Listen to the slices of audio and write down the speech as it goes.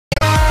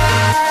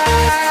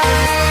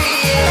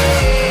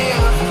yeah.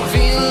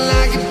 Feeling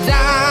like a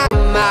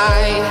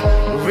dynamite,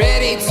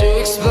 ready to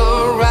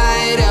explode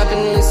right up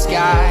in the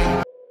sky.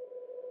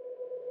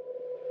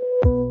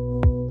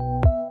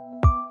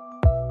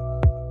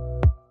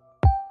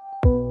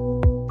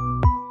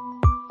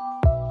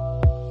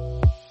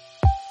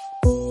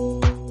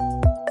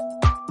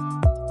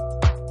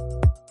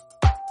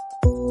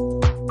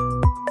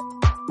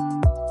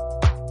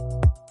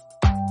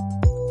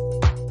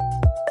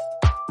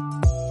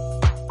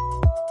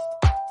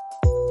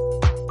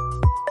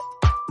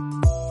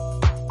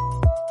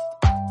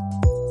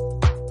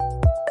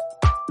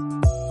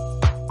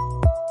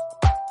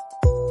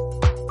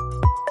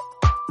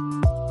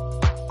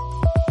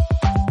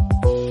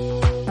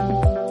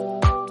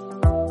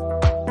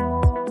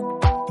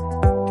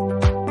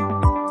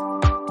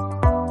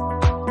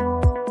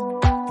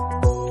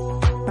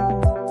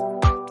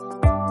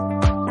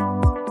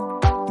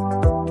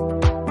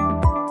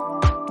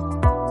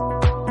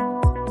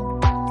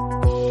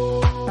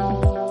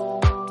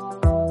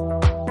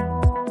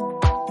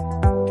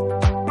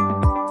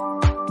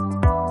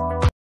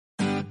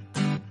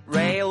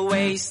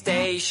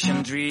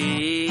 Station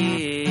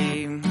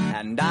dream,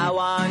 and I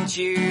want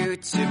you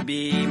to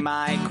be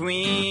my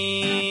queen.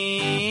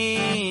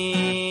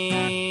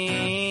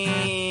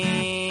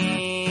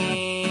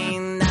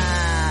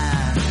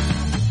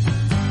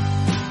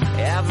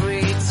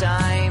 Every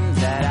time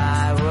that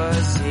I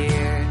was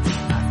here,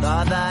 I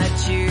thought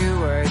that you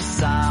were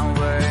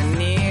somewhere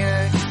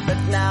near, but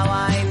now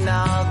I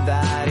know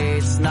that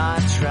it's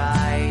not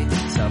right.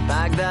 So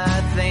pack the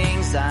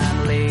things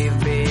and leave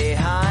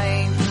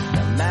behind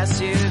as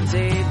you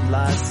did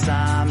last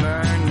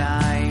summer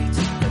night.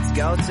 Let's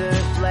go to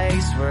a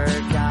place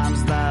where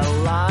comes the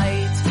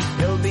light.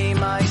 You'll be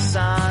my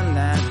sun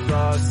and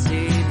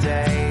frosty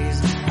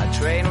days. A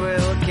train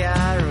will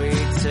carry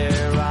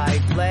to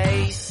right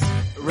place.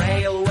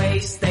 Railway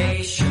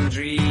station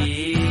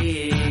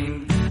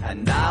dream,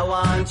 and I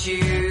want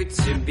you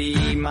to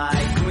be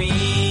my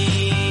queen.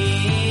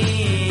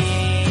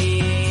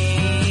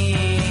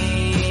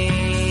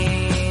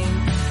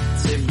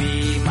 To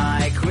be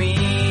my queen.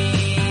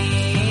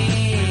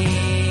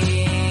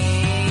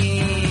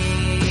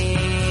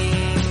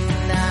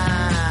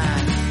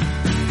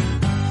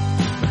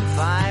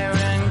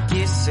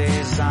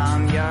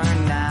 On your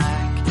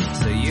neck,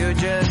 so you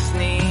just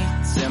need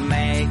to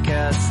make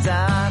a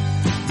step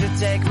to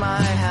take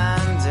my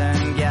hand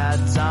and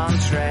get on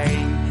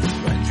train.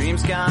 When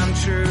dreams come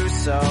true,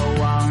 so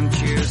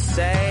won't you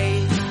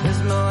stay? The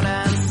smooth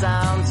and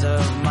sounds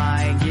of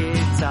my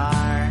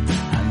guitar,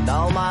 and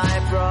all my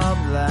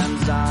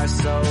problems are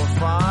so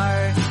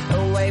far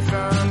away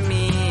from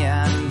me,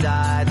 and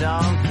I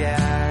don't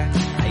care.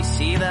 I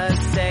see the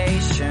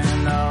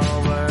station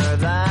over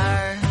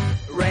there.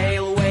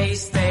 Railway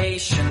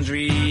station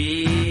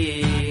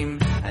dream,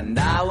 and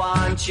I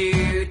want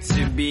you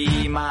to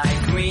be my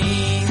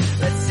queen.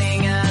 Let's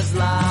sing as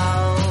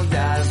loud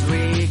as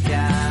we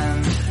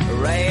can.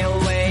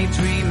 Railway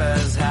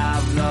dreamers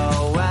have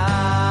no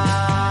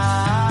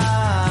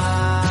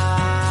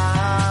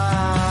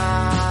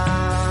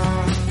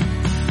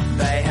end.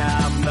 They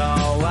have no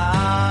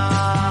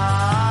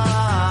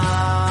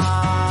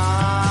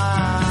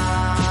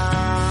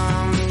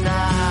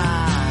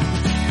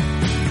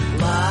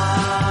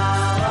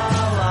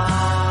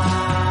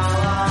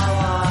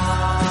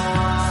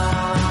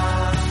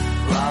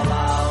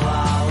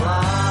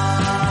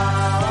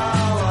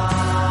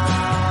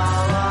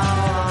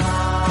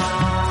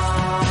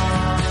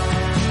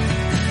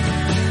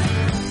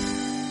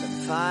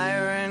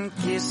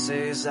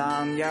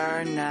on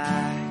your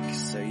neck,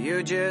 so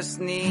you just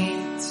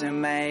need to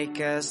make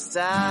a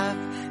step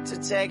to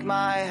take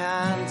my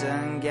hand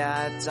and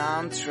get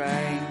on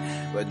train.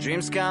 Where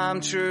dreams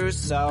come true,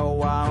 so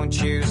won't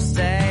you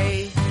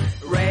stay?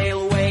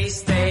 Railway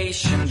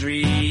station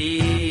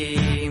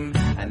dream,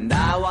 and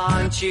I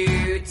want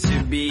you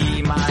to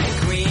be my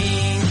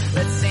queen.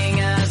 Let's sing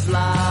as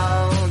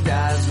loud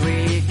as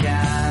we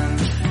can.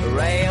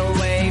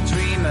 Railway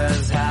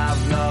dreamers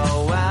have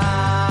no end.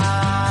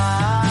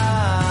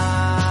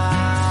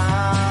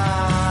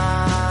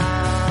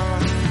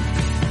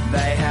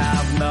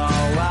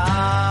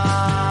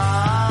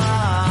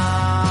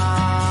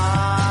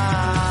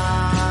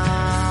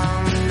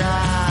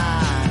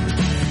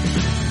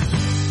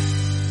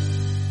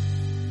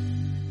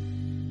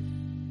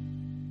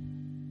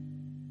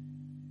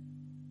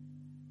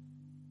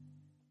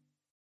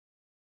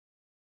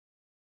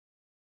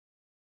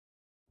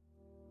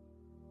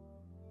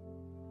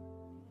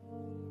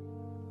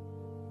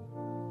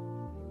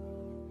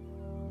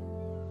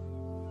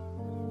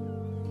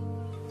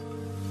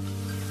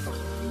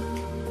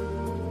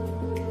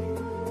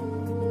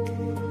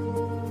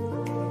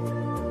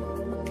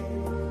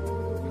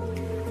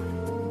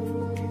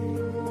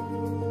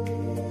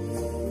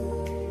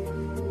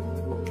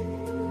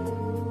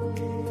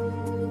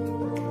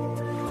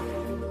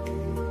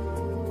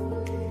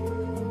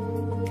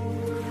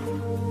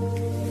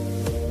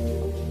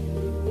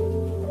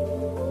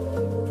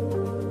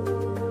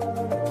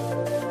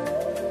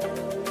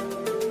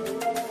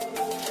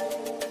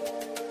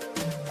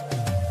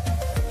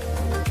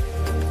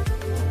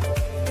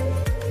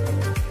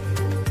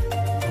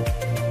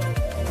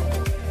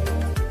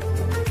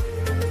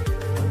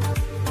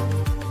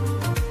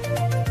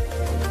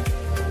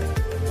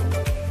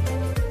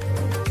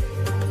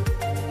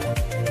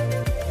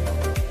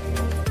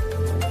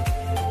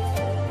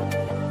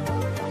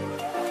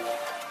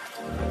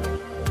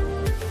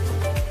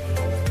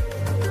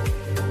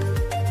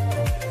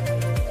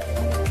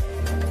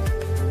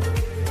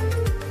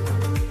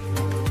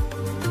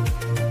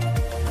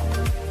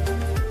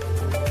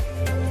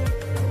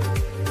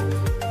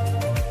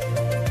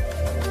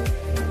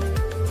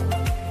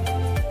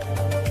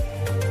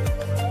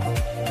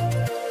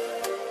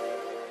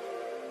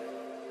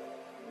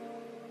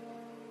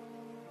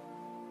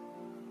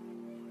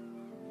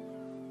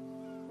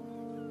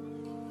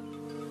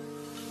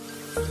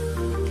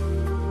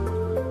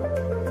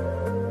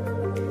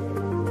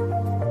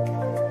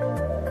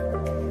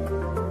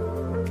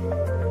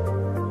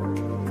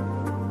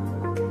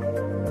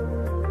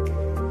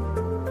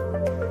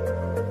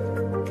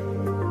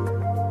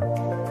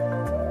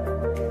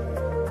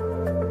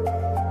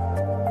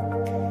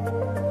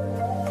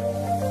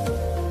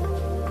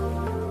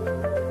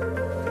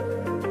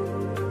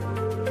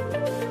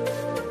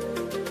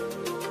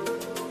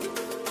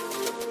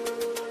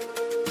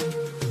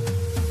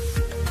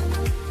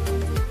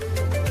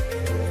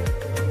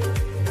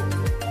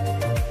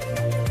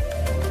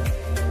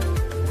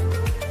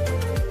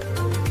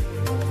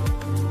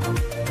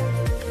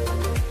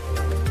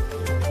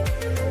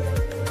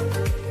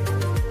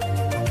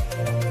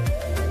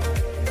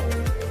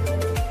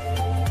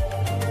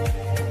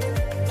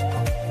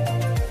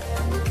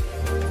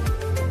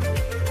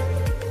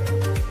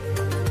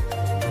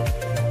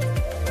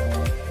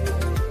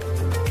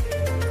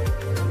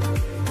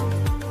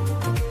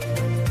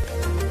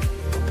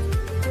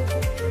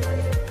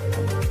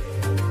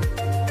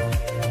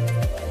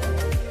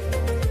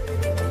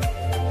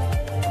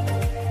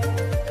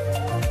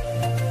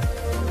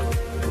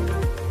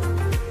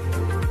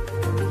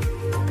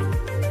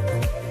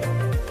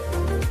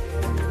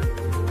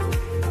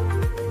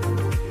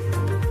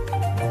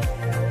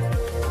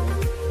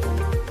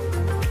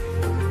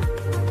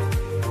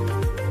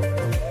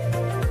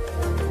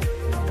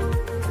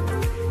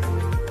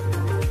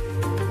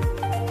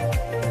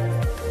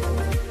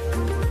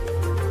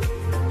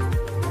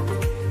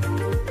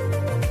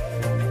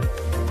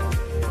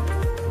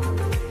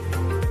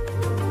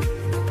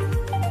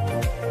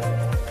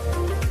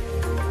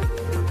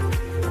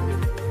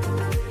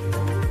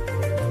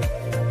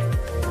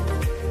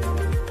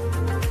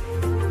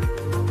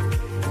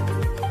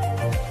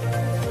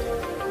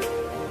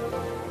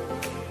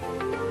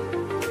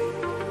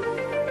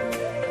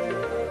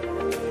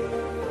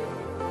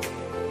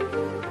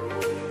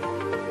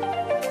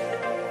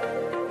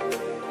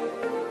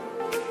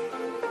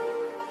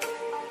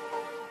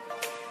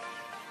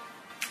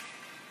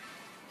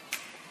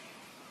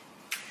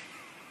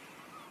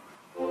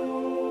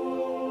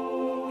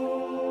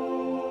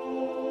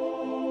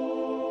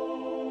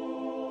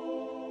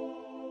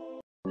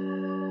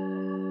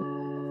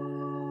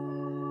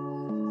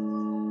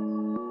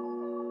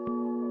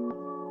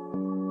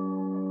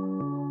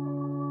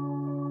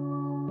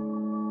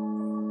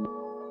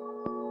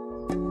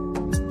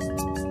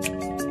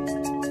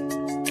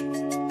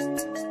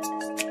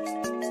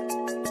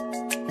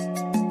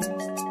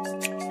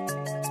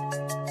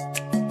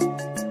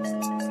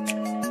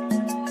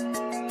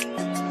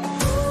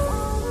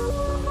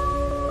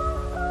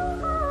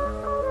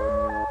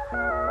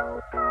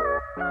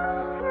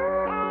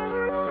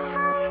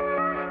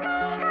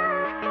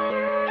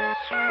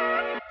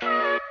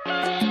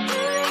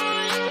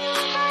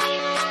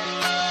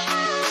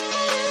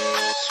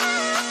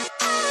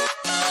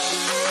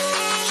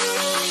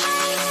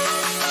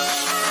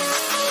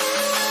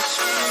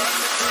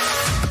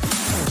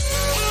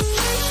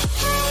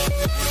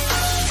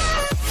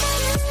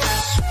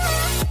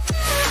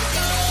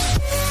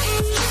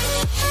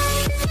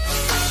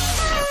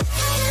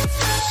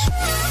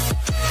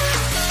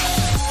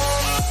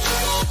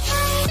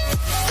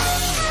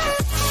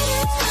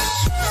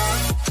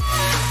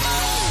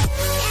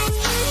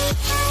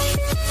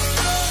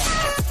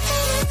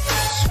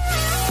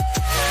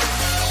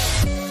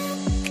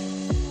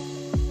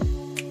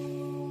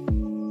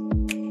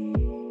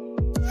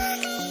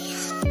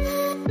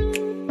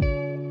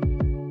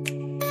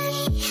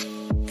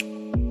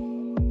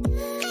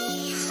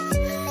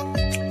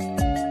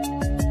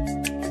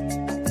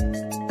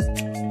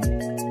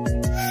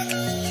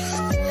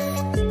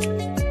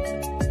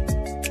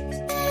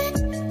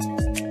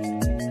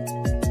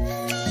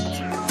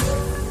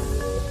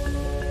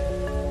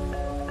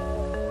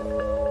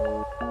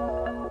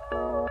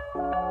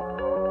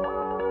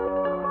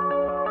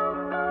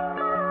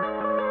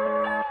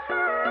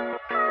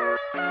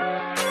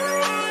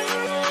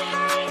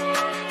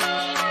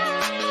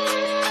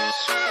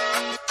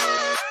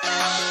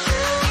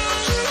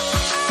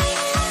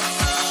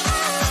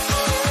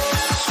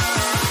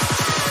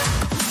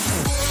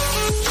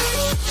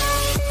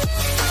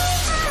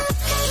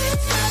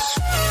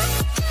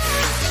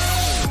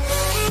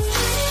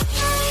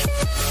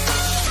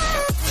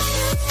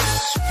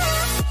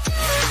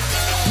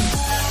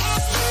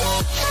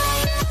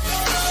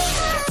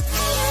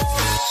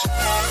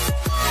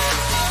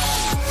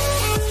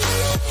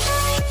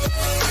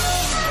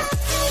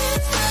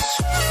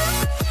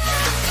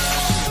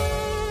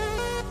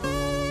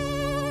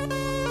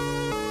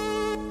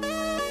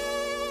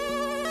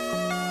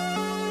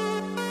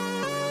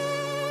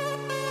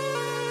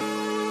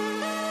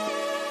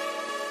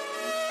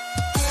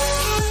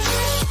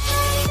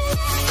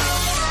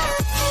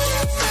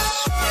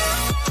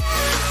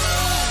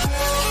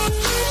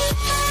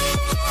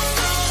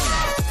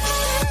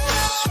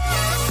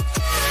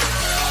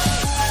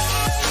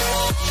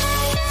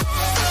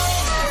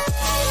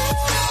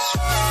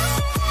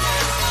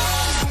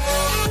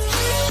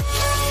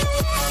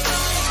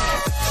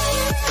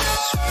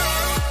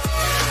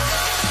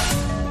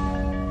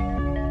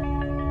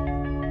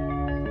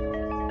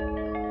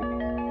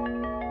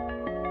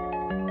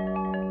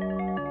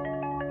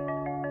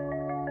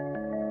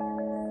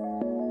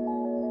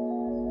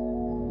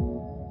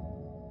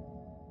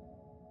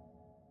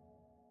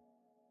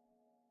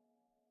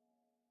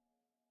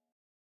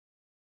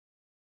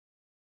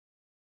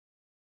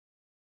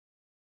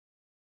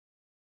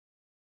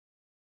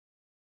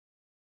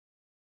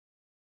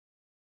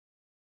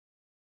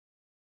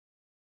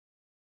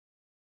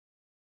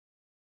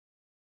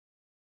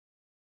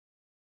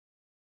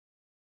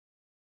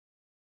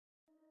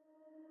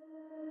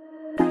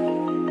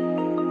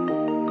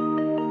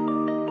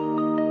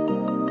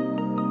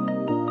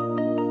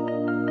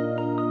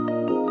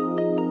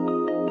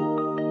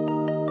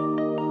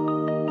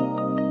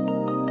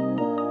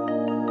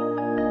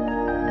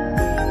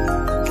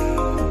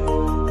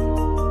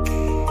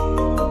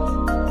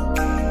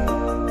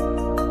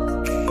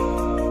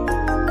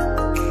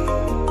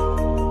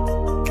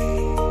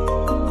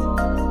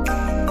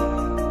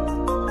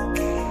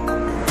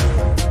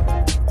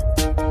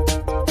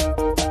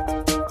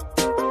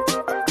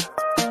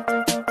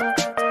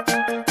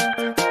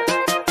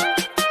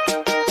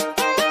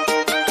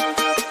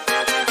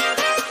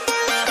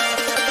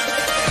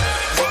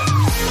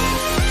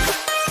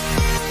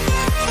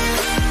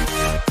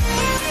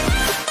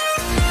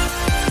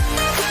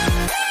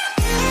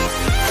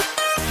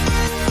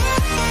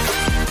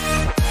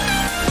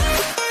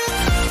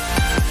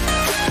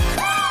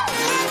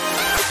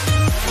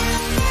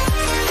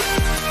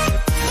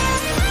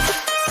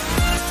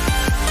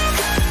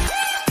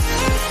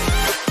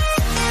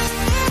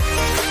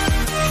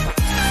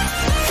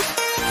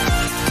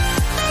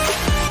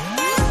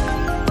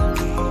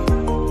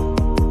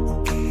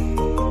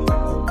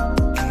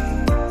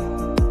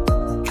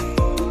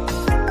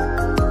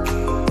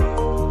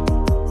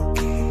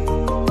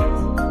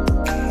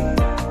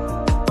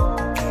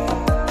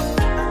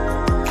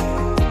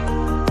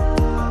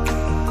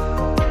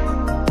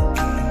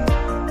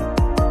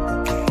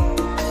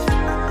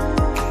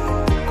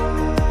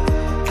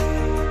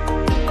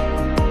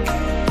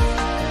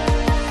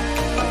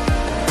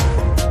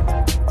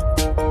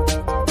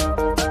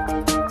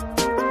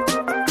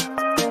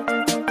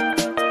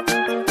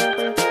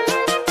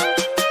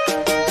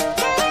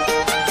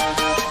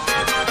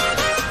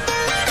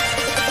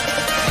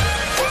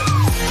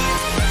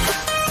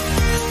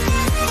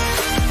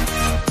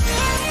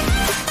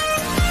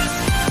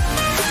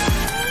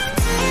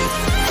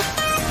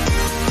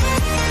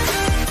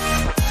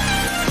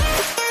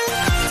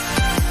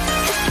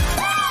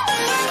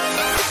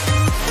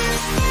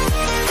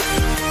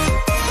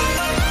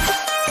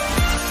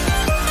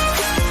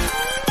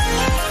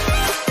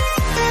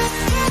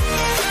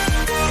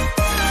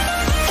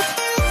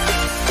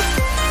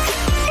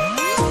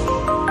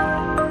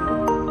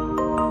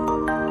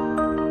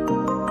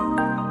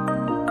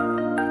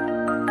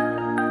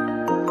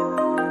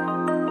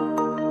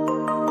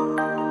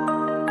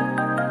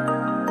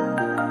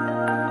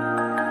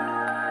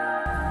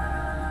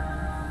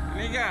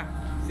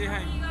 Say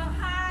hi. Amigo,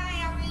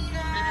 hi,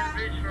 amiga.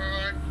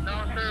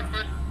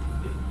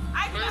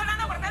 Ay, estoy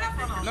hablando por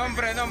teléfono.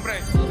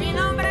 Nombre. Mi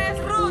nombre es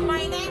Ruth.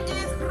 My name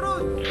is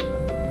Ruth.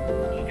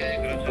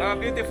 Ah,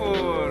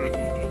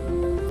 beautiful.